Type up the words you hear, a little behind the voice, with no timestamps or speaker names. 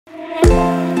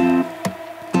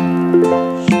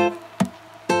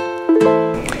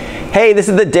Hey, this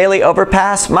is the Daily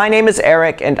Overpass. My name is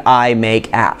Eric and I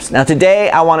make apps. Now today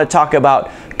I want to talk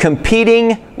about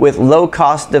competing with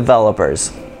low-cost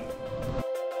developers.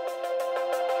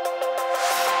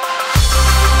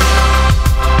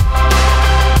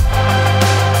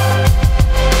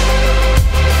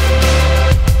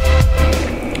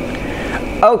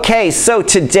 Okay, so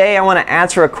today I want to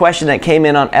answer a question that came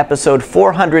in on episode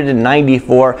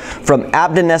 494 from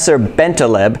Abdinesser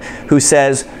Bentaleb, who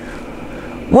says,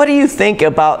 what do you think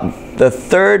about the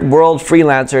third world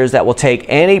freelancers that will take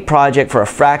any project for a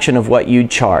fraction of what you'd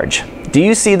charge? Do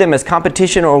you see them as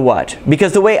competition or what?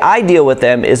 Because the way I deal with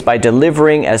them is by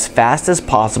delivering as fast as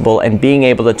possible and being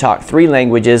able to talk 3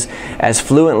 languages as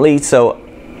fluently so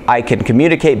I can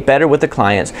communicate better with the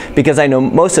clients, because I know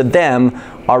most of them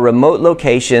are remote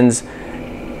locations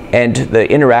and the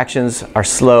interactions are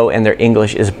slow and their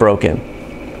English is broken.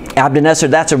 Abdinesser,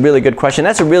 that's a really good question.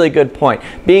 That's a really good point.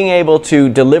 Being able to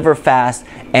deliver fast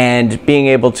and being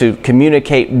able to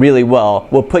communicate really well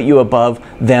will put you above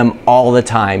them all the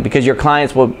time, because your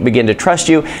clients will begin to trust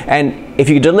you. And if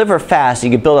you deliver fast, you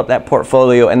can build up that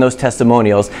portfolio and those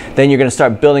testimonials, then you're going to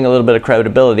start building a little bit of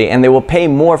credibility, and they will pay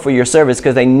more for your service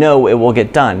because they know it will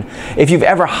get done. If you've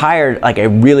ever hired like a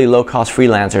really low-cost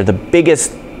freelancer, the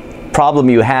biggest problem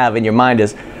you have in your mind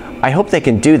is, I hope they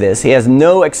can do this. He has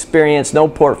no experience, no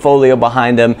portfolio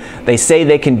behind them. They say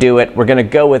they can do it. We're going to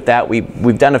go with that.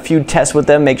 We've done a few tests with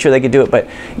them, make sure they can do it, but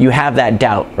you have that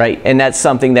doubt, right? And that's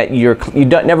something that you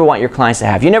never want your clients to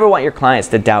have. You never want your clients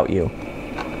to doubt you,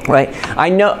 right?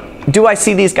 Do I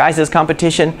see these guys as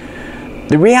competition?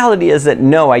 The reality is that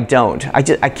no, I don't. I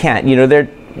can't. You know,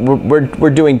 we're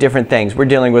doing different things. We're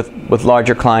dealing with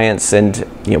larger clients, and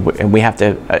and we have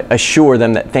to assure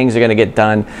them that things are going to get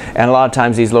done. And a lot of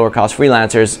times these lower cost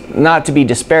freelancers, not to be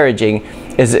disparaging,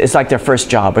 it's like their first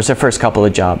job or it's their first couple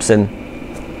of jobs, and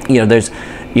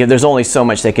there's only so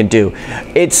much they can do.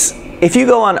 If you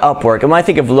go on Upwork, and when I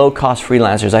think of low cost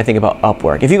freelancers, I think about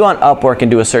Upwork. If you go on Upwork and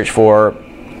do a search for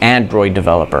Android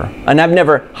developer, and I've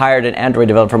never hired an Android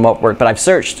developer from Upwork, but I've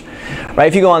searched, right?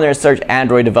 If you go on there and search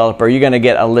Android developer, you're going to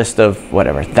get a list of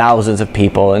whatever, thousands of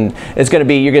people, and it's going to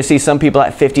be, you're going to see some people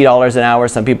at $50 an hour,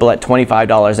 some people at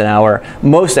 $25 an hour,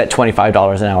 most at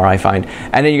 $25 an hour, I find,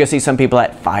 and then you're going to see some people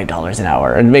at $5 an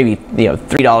hour, and maybe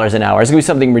 $3 an hour. It's going to be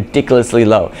something ridiculously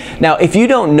low. Now, if you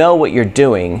don't know what you're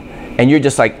doing, and you're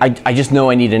just like, I just know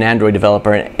I need an Android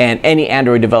developer, and any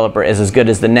Android developer is as good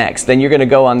as the next, then you're going to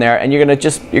go on there and you're going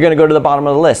to go to the bottom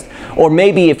of the list. Or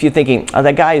maybe if you're thinking, oh,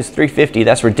 that guy is $350,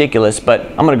 that's ridiculous, but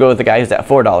I'm going to go with the guy who's at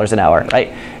 $4 an hour, right?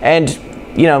 And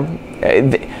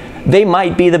they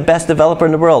might be the best developer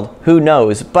in the world, who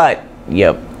knows? But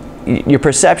your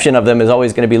perception of them is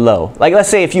always going to be low. Like, let's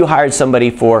say if you hired somebody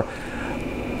for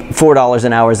 $4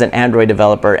 an hour as an Android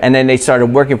developer, and then they started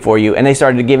working for you and they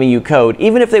started giving you code,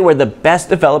 even if they were the best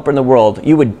developer in the world,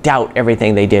 you would doubt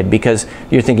everything they did, because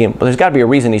you're thinking, well, there's got to be a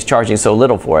reason he's charging so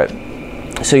little for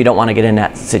it. So you don't want to get in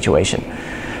that situation.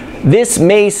 This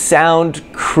may sound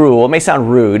cruel, it may sound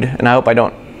rude, and I hope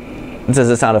this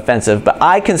doesn't sound offensive, but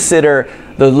I consider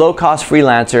the low-cost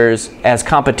freelancers as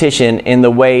competition in the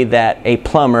way that a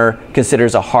plumber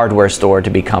considers a hardware store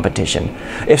to be competition.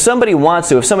 If somebody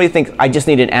thinks, I just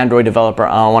need an Android developer,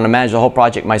 I want to manage the whole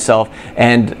project myself,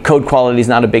 and code quality is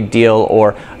not a big deal,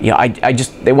 or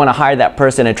they want to hire that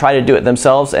person and try to do it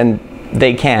themselves, and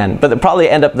they can, but they probably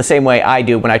end up the same way I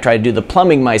do when I try to do the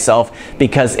plumbing myself,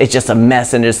 because it's just a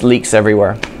mess and there's leaks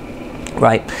everywhere.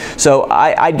 Right, so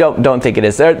I don't think it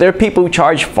is. There are people who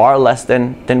charge far less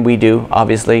than we do,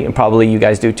 obviously, and probably you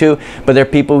guys do too, but there are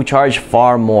people who charge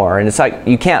far more, and it's like,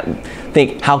 you can't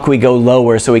think, how can we go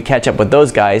lower so we catch up with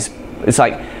those guys? It's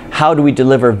like, how do we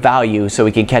deliver value so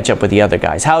we can catch up with the other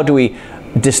guys? How do we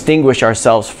distinguish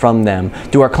ourselves from them?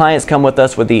 Do our clients come with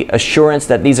us with the assurance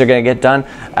that these are going to get done?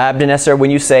 Abdinesser,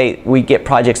 when you say we get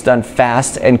projects done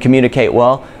fast and communicate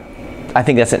well, I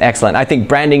think that's an excellent. I think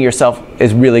branding yourself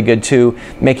is really good too,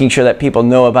 making sure that people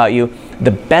know about you.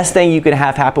 The best thing you can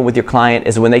have happen with your client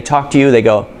is when they talk to you, they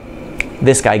go,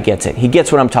 this guy gets it. He gets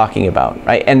what I'm talking about,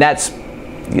 right? And that's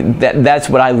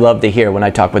what I love to hear when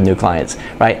I talk with new clients,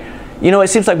 right? It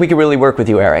seems like we could really work with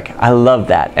you, Eric. I love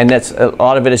that. And that's a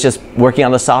lot of it is just working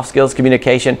on the soft skills,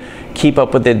 communication, keep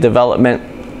up with the development.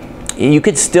 You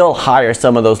could still hire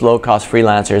some of those low-cost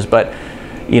freelancers, but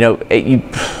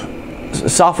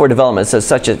software development is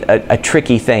such a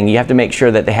tricky thing. You have to make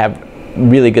sure that they have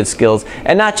really good skills,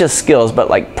 and not just skills, but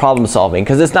like problem solving,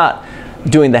 because it's not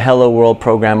doing the hello world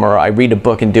program or I read a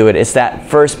book and do it. It's that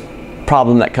first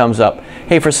problem that comes up.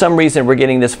 Hey, for some reason we're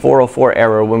getting this 404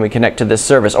 error when we connect to this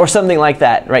service, or something like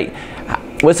that, right?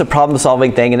 what's the problem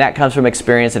solving thing, and that comes from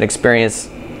experience, and experience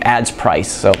adds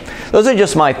price. So those are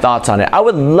just my thoughts on it. I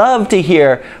would love to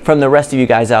hear from the rest of you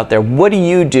guys out there. What do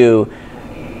you do?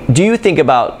 Do you think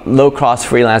about low-cost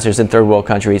freelancers in third world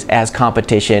countries as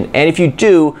competition? And if you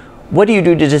do, what do you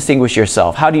do to distinguish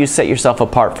yourself? How do you set yourself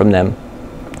apart from them?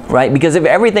 Right? Because if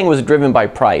everything was driven by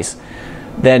price,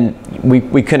 then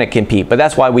we couldn't compete. But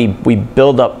that's why we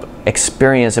build up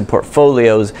experience and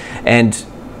portfolios and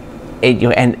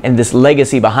and this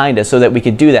legacy behind us so that we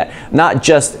could do that. Not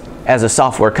just as a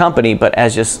software company, but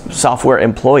as just software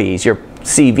employees. Your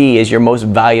CV is your most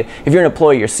valuable. If you're an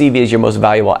employee, your CV is your most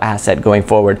valuable asset going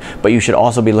forward, but you should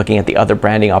also be looking at the other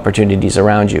branding opportunities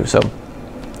around you. So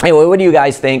anyway, what do you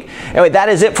guys think? Anyway, that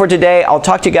is it for today. I'll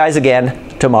talk to you guys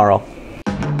again tomorrow.